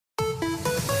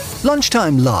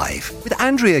Lunchtime Live with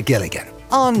Andrea Gilligan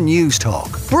on News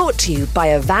Talk. Brought to you by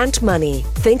Avant Money.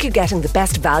 Think you're getting the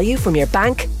best value from your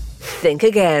bank? Think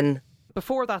again.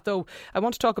 Before that, though, I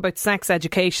want to talk about sex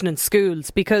education in schools,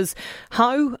 because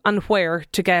how and where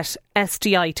to get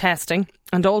STI testing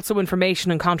and also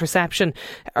information on contraception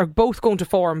are both going to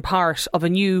form part of a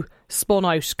new spun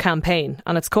out campaign,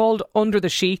 and it's called Under the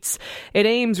Sheets. It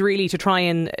aims really to try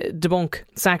and debunk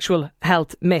sexual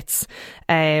health myths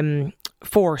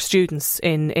for students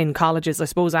in colleges, I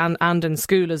suppose, and in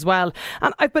school as well.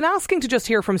 And I've been asking to just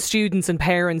hear from students and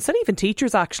parents and even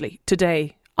teachers actually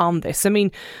today on this. I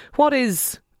mean, what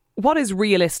is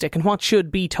realistic and what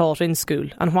should be taught in school,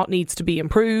 and what needs to be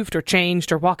improved or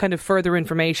changed, or what kind of further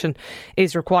information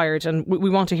is required? And we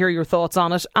want to hear your thoughts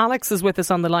on it. Alex is with us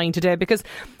on the line today because,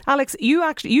 Alex,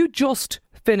 you just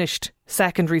finished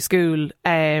secondary school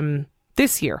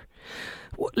this year.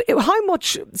 How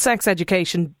much sex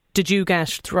education did you get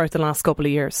throughout the last couple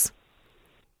of years?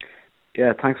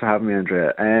 Yeah, thanks for having me,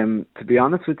 Andrea. To be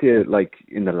honest with you, like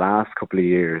in the last couple of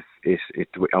years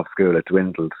of school, it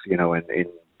dwindled. You know, in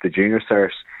the junior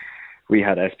cert, we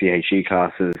had SPHE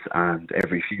classes, and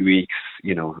every few weeks,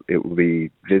 you know, it would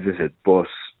be visited. But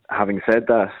having said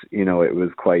that, you know, it was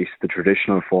quite the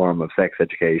traditional form of sex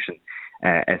education.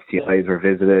 STIs were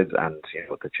visited, and you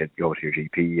know, that you go to your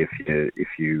GP if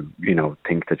you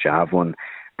think that you have one.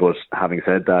 But having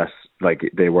said that, like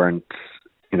they weren't,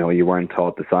 you know, you weren't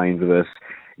taught the signs of it.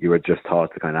 You were just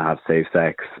taught to kind of have safe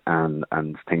sex and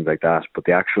things like that. But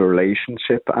the actual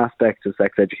relationship aspect of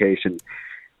sex education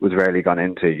was rarely gone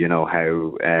into. You know,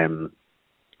 how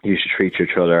you should treat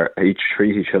each other,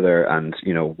 and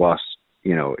you know what,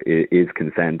 you know, is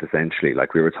consent essentially.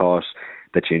 Like we were taught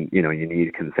that you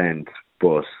need consent,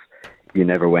 but you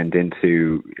never went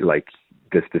into like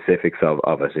the specifics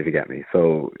of it, if you get me.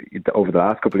 So over the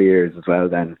last couple of years as well,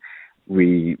 then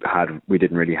we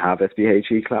didn't really have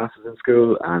SPHE classes in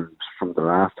school, and from the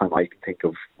last time I can think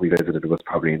of we visited was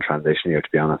probably in transition year, to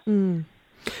be honest.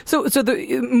 So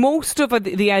the most of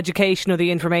the education or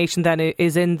the information then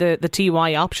is in the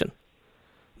TY option,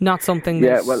 not something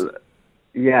that's...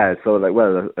 I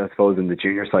suppose in the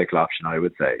junior cycle option, I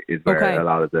would say, is where a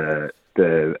lot of the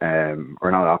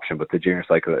or not option, but the junior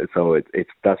cycle. So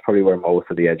that's probably where most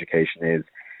of the education is.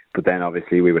 But then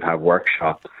obviously we would have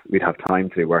workshops. We'd have time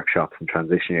to do workshops in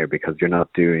transition year, because you're not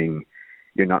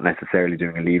necessarily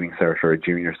doing a leaving cert or a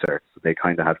junior cert. So they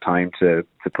kind of have time to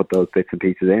put those bits and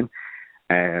pieces in.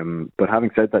 But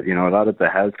having said that, you know, a lot of the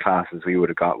health classes we would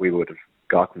have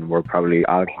gotten were probably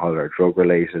alcohol or drug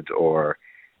related or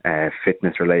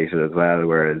fitness related as well,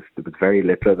 whereas there was very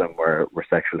little of them were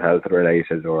sexual health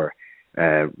related or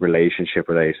relationship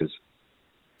related.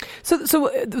 So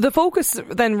the focus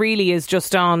then really is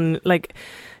just on, like,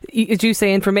 as you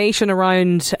say, information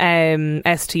around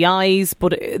STIs,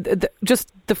 but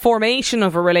just the formation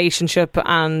of a relationship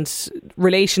and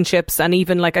relationships, and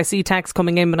even, like, I see texts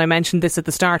coming in when I mentioned this at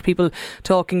the start, people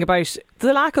talking about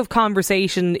the lack of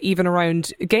conversation even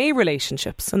around gay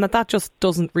relationships, and that just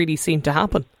doesn't really seem to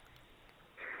happen.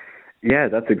 Yeah,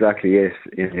 that's exactly it.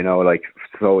 You know, like,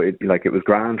 so it was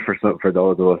grand for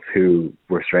those of us who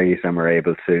were straight and were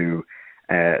able to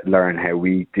learn how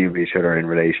we deal with each other in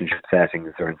relationship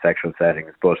settings or in sexual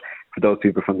settings. But for those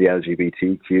people from the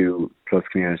LGBTQ plus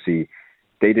community,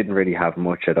 they didn't really have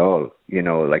much at all. You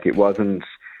know, like it's not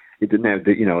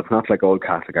like old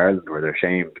Catholic Ireland where they're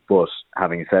shamed. But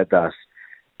having said that,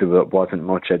 there wasn't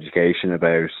much education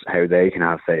about how they can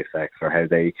have safe sex or how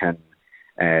they can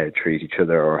treat each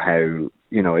other, or how,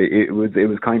 you know, it was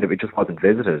kind of, it just wasn't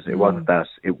visited. It wasn't that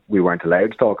we weren't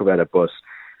allowed to talk about it, but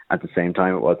at the same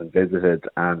time it wasn't visited.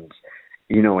 And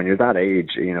you know, when you're that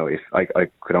age, you know, if I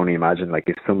could only imagine, like,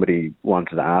 if somebody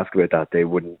wanted to ask about that, they'd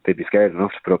be scared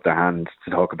enough to put up their hand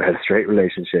to talk about a straight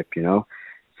relationship, you know.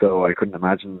 So I couldn't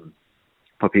imagine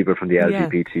what people from the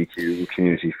LGBTQ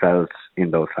community felt in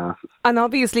those classes. And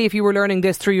obviously, if you were learning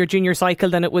this through your junior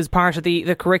cycle, then it was part of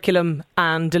the curriculum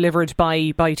and delivered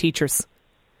by teachers.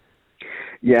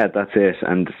 Yeah, that's it.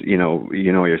 And you know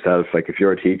yourself, like, if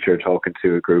you're a teacher talking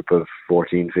to a group of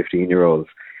 14, 15-year-olds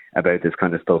about this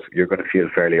kind of stuff, you're going to feel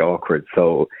fairly awkward.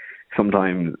 So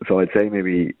I'd say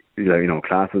maybe, you know,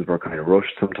 classes were kind of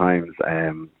rushed sometimes,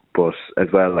 but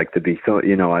as well, like, to be so,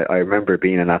 you know, I remember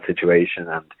being in that situation,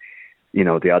 and you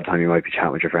know, the odd time you might be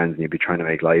chatting with your friends and you'd be trying to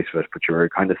make light of it, but you were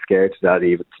kind of scared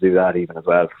to do that even as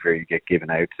well, for fear you get given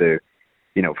out to,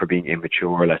 you know, for being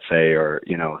immature, let's say, or,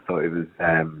 you know. So it was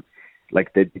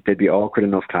like they'd be awkward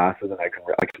enough classes, and I can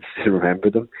still remember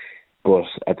them. But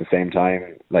at the same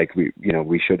time, like, we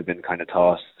should have been kind of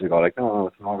taught to go like, no,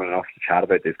 it's normal enough to chat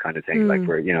about this kind of thing. Like,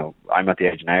 we're, you know, I'm at the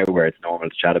age now where it's normal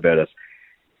to chat about it.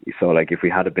 So like if we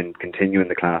had been continuing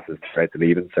the classes throughout the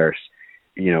Leaving Cert,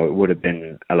 it would have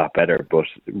been a lot better, but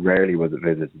rarely was it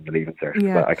visited in the Leaving Cert.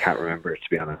 Yeah. But I can't remember it, to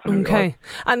be honest. Okay.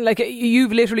 And like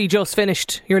you've literally just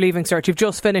finished your Leaving Cert. You've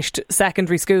just finished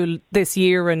secondary school this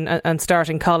year and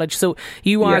starting college. So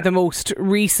you are the most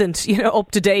recent,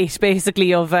 up to date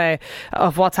basically of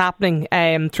what's happening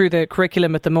through the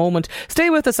curriculum at the moment. Stay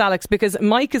with us, Alex, because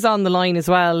Mike is on the line as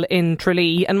well in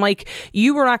Tralee. And Mike,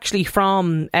 you were actually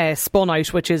from Spun Out,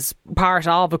 which is part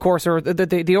of course, or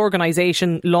the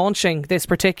organisation launching this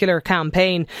particular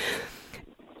campaign.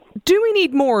 Do we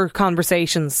need more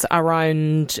conversations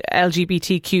around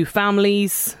LGBTQ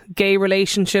families, gay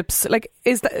relationships? Like,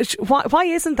 why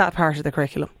isn't that part of the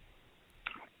curriculum?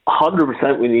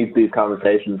 100% we need these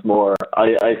conversations more.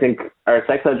 I think our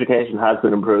sex education has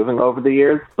been improving over the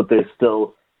years, but there's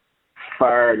still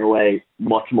far and away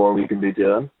much more we can be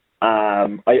doing.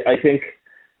 I think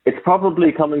it's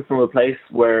probably coming from a place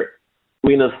where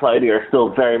we in a society are still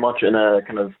very much in a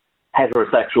kind of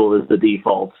heterosexual is the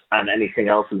default and anything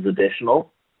else is additional.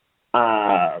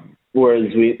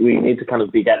 Whereas we need to kind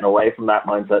of be getting away from that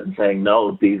mindset and saying,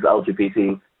 no, these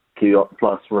LGBTQ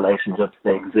plus relationships,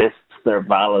 they exist, they're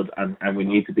valid, and we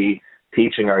need to be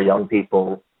teaching our young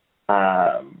people,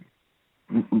 how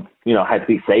to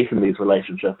be safe in these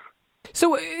relationships.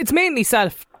 So it's mainly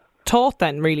self-taught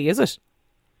then, really, is it?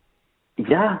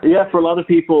 Yeah. For a lot of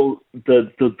people,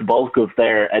 the bulk of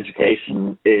their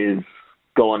education is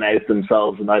going out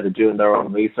themselves and either doing their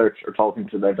own research or talking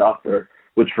to their doctor,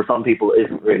 which for some people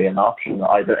isn't really an option,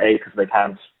 either A, because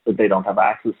they don't have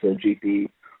access to a GP,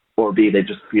 or B, they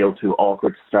just feel too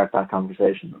awkward to start that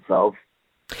conversation themselves.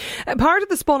 Part of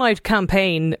the Spun Out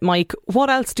campaign, Mike, what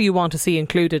else do you want to see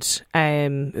included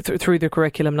through the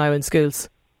curriculum now in schools?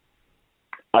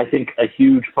 I think a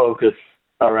huge focus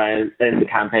in the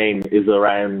campaign is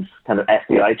around kind of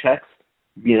STI checks,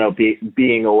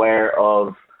 being aware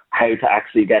of how to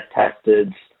actually get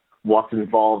tested, what's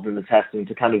involved in the testing,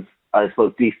 to kind of, I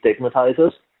suppose, destigmatize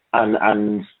it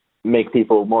and make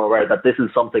people more aware that this is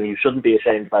something you shouldn't be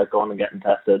ashamed about going and getting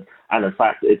tested. And in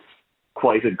fact, it's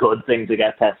quite a good thing to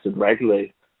get tested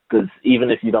regularly, because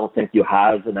even if you don't think you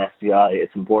have an STI,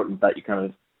 it's important that you kind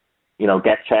of,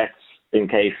 get checked in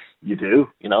case you do,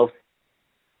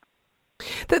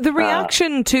 The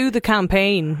reaction to the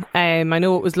campaign, I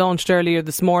know it was launched earlier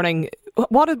this morning.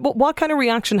 What kind of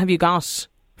reaction have you got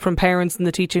from parents and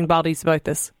the teaching bodies about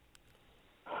this?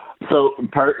 So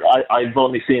I've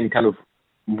only seen kind of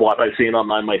what I've seen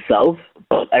online myself,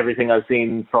 but everything I've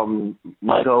seen from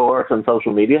my cohort on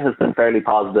social media has been fairly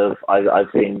positive. I've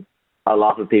seen a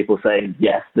lot of people saying,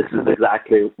 yes, this is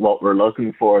exactly what we're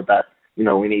looking for, that,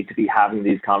 we need to be having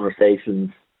these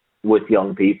conversations with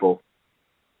young people.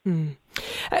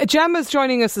 Gemma's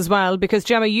joining us as well, because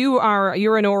Gemma, you're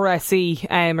an RSE,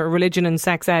 a religion and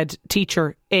sex ed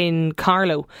teacher in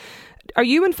Carlow. Are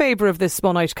you in favour of this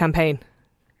Spun Out campaign?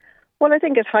 Well, I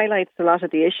think it highlights a lot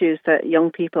of the issues that young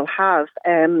people have.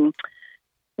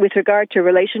 With regard to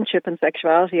relationship and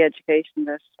sexuality education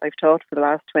that I've taught for the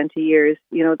last 20 years,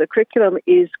 the curriculum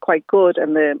is quite good,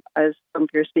 and as some of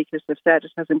your speakers have said,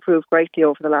 it has improved greatly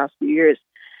over the last few years.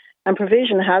 And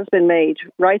provision has been made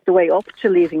right the way up to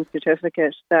Leaving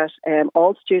Certificate that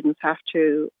all students have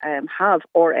to have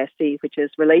RSE, which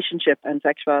is Relationship and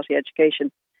Sexuality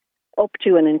Education, up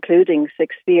to and including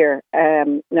sixth year.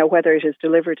 Now, whether it is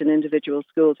delivered in individual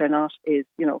schools or not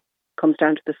comes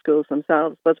down to the schools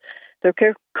themselves. But the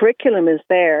curriculum is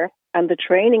there and the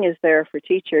training is there for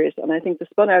teachers. And I think the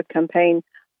Spun Out campaign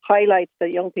highlights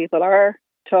that young people are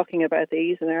talking about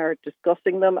these and are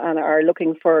discussing them and are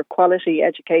looking for quality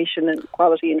education and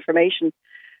quality information.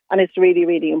 And it's really,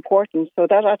 really important. So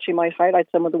that actually might highlight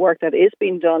some of the work that is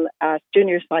being done at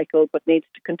junior cycle, but needs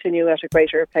to continue at a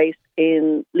greater pace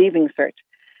in Leaving Cert.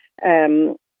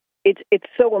 It's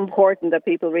so important that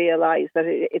people realise that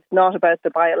it's not about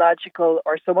the biological,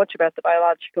 or so much about the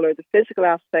biological or the physical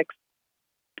aspects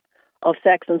of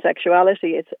sex and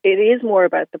sexuality. It is more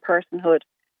about the personhood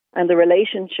and the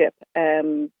relationship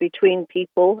between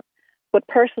people. But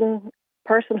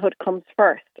personhood comes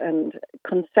first, and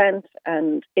consent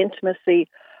and intimacy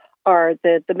are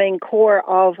the main core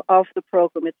of the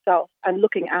programme itself. And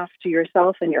looking after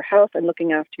yourself and your health and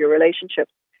looking after your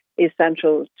relationships is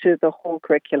central to the whole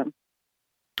curriculum.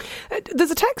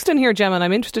 There's a text in here, Gemma, and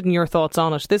I'm interested in your thoughts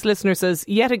on it. This listener says,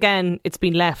 yet again, it's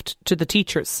been left to the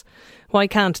teachers. Why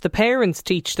can't the parents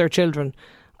teach their children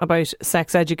about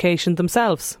sex education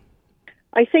themselves?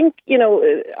 I think,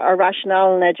 our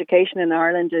rationale in education in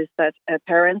Ireland is that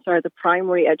parents are the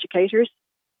primary educators.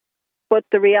 But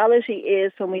the reality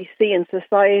is, when we see in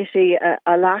society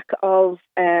a lack of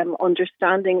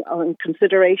understanding and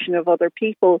consideration of other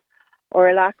people, or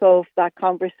a lack of that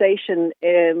conversation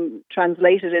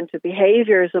translated into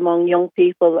behaviours among young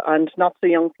people and not so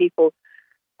young people,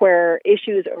 where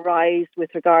issues arise with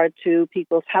regard to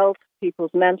people's health,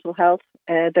 people's mental health,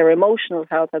 their emotional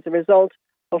health as a result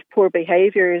of poor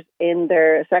behaviours in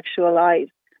their sexual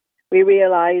lives, we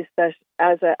realise that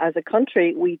as a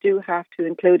country, we do have to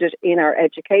include it in our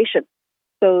education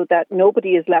so that nobody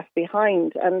is left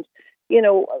behind. And, you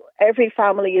know, every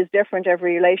family is different,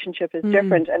 every relationship is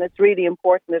different, and it's really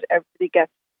important that everybody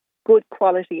gets good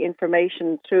quality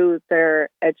information through their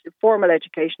formal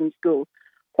education in school,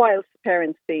 whilst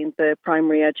parents being the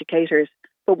primary educators.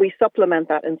 But we supplement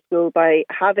that in school by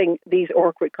having these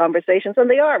awkward conversations. And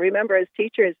they are, remember, as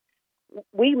teachers,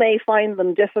 we may find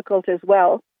them difficult as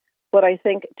well. But I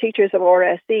think teachers of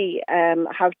RSE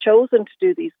have chosen to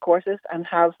do these courses and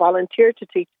have volunteered to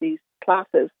teach these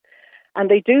classes. And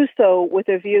they do so with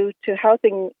a view to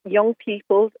helping young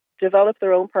people develop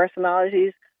their own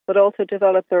personalities, but also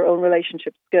develop their own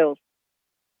relationship skills.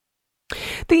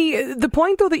 The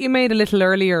point, though, that you made a little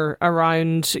earlier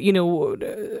around, you know,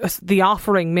 the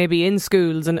offering maybe in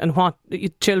schools and what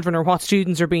children or what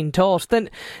students are being taught, then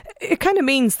it kind of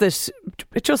means that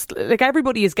it just, like,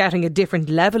 everybody is getting a different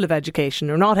level of education,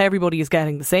 or not everybody is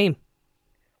getting the same.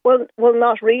 Well,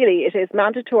 not really. It is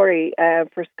mandatory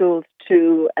for schools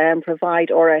to provide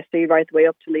RSE right the way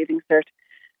up to Leaving Cert.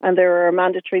 And there are a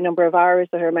mandatory number of hours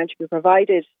that are meant to be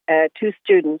provided to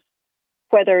students,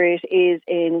 whether it is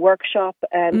in workshop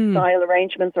style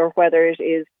arrangements or whether it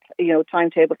is, you know,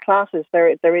 timetable classes.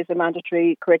 There is a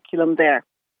mandatory curriculum there.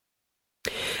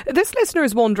 This listener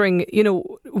is wondering, you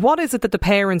know, what is it that the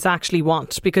parents actually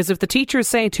want? Because if the teachers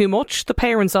say too much, the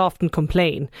parents often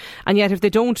complain. And yet if they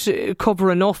don't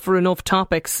cover enough for enough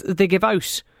topics, they give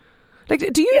out.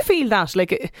 Like, do you feel that?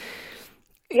 Like,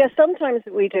 yes, sometimes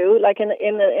we do. Like in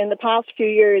the past few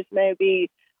years, maybe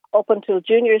up until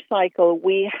junior cycle,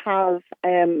 we have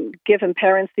given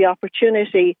parents the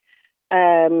opportunity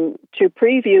to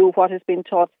preview what has been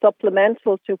taught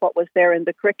supplemental to what was there in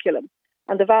the curriculum.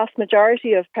 And the vast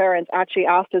majority of parents actually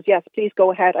asked us, yes, please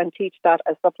go ahead and teach that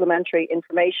as supplementary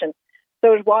information.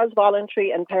 So it was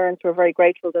voluntary, and parents were very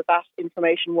grateful that that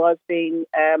information was being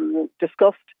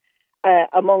discussed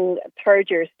among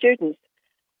third-year students.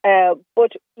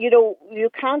 But, you know, you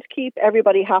can't keep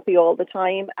everybody happy all the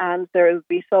time, and there will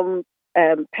be some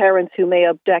parents who may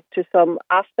object to some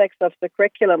aspects of the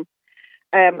curriculum.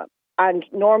 And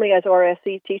normally as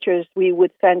RSE teachers, we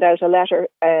would send out a letter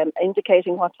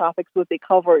indicating what topics would be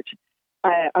covered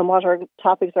and what our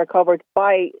topics are covered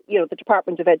by, you know, the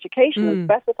Department of Education and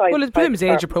specified. Well, it presumes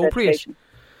age appropriate.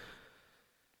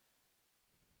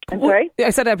 I'm sorry? I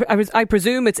said I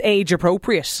presume it's age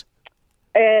appropriate.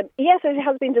 Yes, it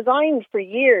has been designed for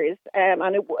years, and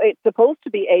it's supposed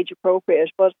to be age appropriate.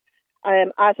 But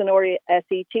as an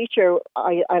RSE teacher,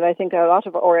 I think a lot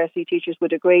of RSE teachers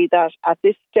would agree that at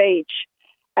this stage,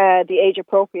 the age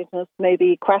appropriateness may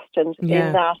be questioned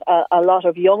in that a lot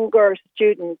of younger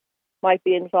students might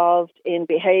be involved in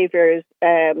behaviours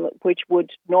which would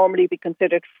normally be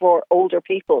considered for older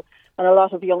people. And a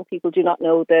lot of young people do not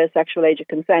know the sexual age of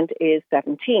consent is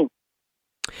 17.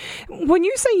 When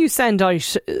you say you send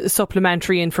out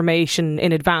supplementary information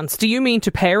in advance, do you mean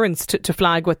to parents to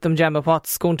flag with them, Gemma,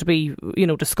 what's going to be, you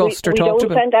know, discussed or talked about?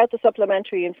 We don't send out the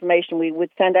supplementary information. We would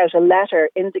send out a letter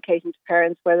indicating to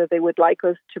parents whether they would like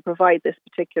us to provide this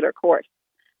particular course.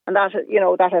 And that, you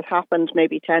know, that has happened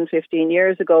maybe 10, 15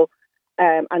 years ago,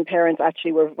 and parents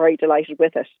actually were very delighted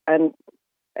with it. And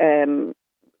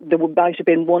there might have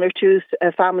been one or two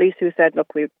families who said,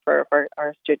 look, we prefer if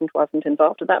our student wasn't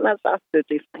involved in that, and that's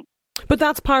absolutely fine. But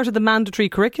that's part of the mandatory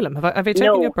curriculum. Have I taken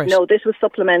you up right? No, this was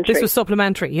supplementary. This was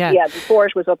supplementary, yeah. Yeah, before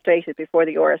it was updated, before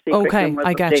the RSE curriculum was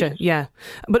I get updated. you, yeah.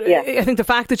 But I think the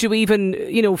fact that you even,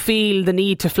 you know, feel the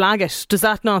need to flag it, does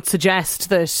that not suggest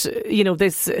that, you know,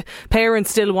 this parents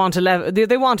still want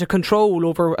they want a control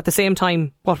over, at the same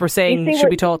time, what we're saying should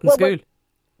be taught in school?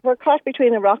 We're caught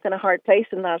between a rock and a hard place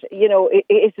in that, you know,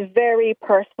 it's very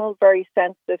personal, very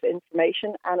sensitive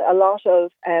information, and a lot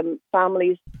of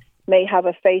families may have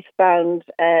a faith-bound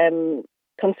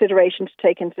consideration to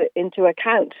take into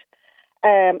account.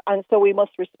 And so we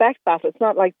must respect that. It's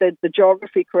not like the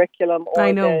geography curriculum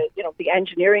or the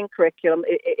engineering curriculum.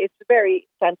 It's very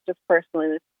sensitive,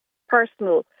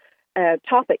 personal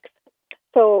topics.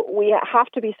 So we have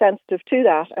to be sensitive to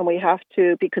that, and we have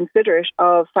to be considerate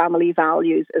of family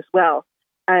values as well.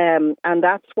 And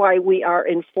that's why we are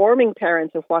informing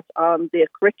parents of what's on the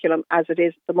curriculum as it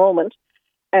is at the moment.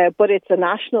 but it's a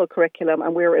national curriculum,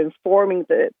 and we're informing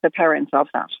the parents of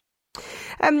that.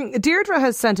 Deirdre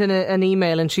has sent in an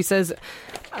email, and she says,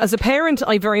 as a parent,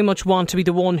 I very much want to be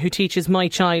the one who teaches my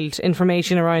child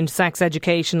information around sex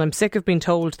education. I'm sick of being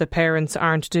told that parents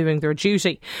aren't doing their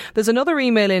duty. There's another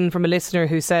email in from a listener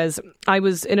who says, I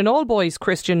was in an all-boys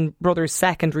Christian Brothers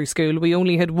secondary school. We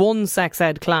only had one sex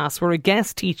ed class where a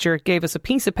guest teacher gave us a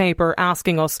piece of paper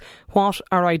asking us what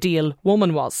our ideal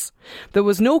woman was. There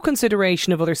was no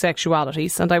consideration of other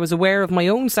sexualities, and I was aware of my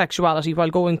own sexuality while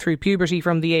going through puberty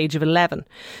from the age of 11.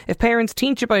 If parents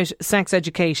teach about sex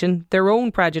education, their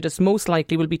own prejudice most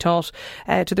likely will be taught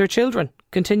to their children,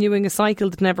 continuing a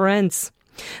cycle that never ends.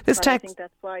 I think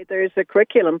that's why there's a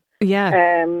curriculum,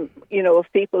 of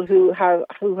people who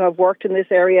have worked in this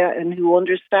area and who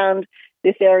understand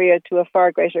this area to a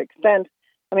far greater extent.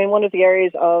 I mean, one of the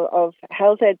areas of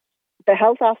health the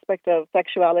health aspect of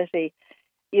sexuality,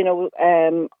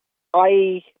 I'm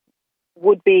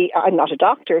not a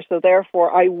doctor, so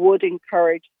therefore I would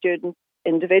encourage students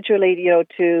individually,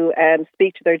 to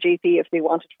speak to their GP if they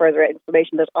wanted further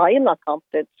information that I am not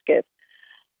competent to give.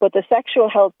 But the sexual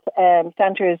health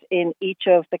centres in each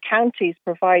of the counties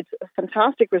provides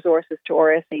fantastic resources to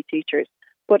RSE teachers.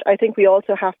 But I think we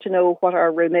also have to know what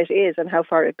our remit is and how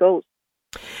far it goes.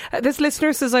 This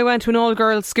listener says, I went to an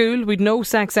all-girls school. We'd no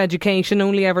sex education,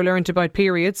 only ever learnt about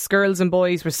periods. Girls and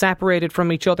boys were separated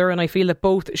from each other, and I feel that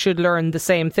both should learn the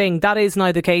same thing. That is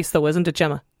now the case, though, isn't it,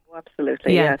 Gemma?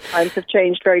 Absolutely, yeah. Times have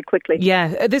changed very quickly.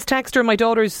 Yeah. This texter, my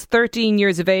daughter's 13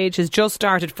 years of age, has just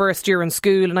started first year in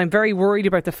school, and I'm very worried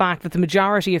about the fact that the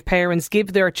majority of parents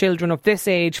give their children of this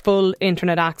age full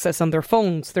internet access on their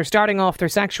phones. They're starting off their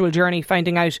sexual journey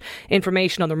finding out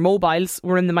information on their mobiles.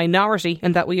 We're in the minority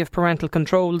in that we have parental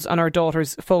controls on our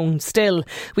daughter's phone still.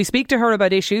 We speak to her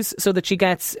about issues so that she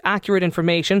gets accurate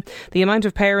information. The amount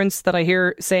of parents that I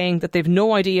hear saying that they've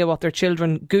no idea what their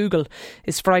children Google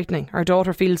is frightening. Our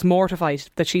daughter feels mortified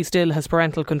that she still has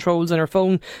parental controls on her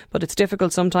phone, but it's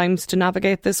difficult sometimes to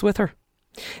navigate this with her.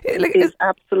 It is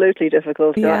absolutely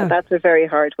difficult. Yeah. That's a very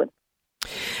hard one.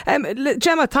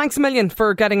 Gemma, thanks a million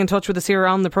for getting in touch with us here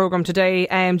on the programme today.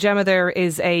 Gemma there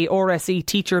is a RSE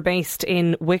teacher based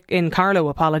in Carlow,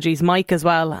 apologies, Mike as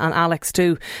well and Alex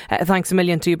too. Thanks a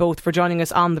million to you both for joining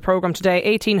us on the programme today.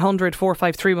 1800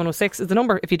 453 106 is the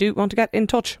number if you do want to get in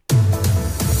touch.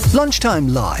 Lunchtime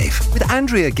Live with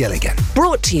Andrea Gilligan.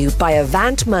 Brought to you by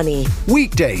Avant Money.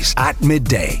 Weekdays at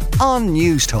midday on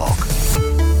News Talk.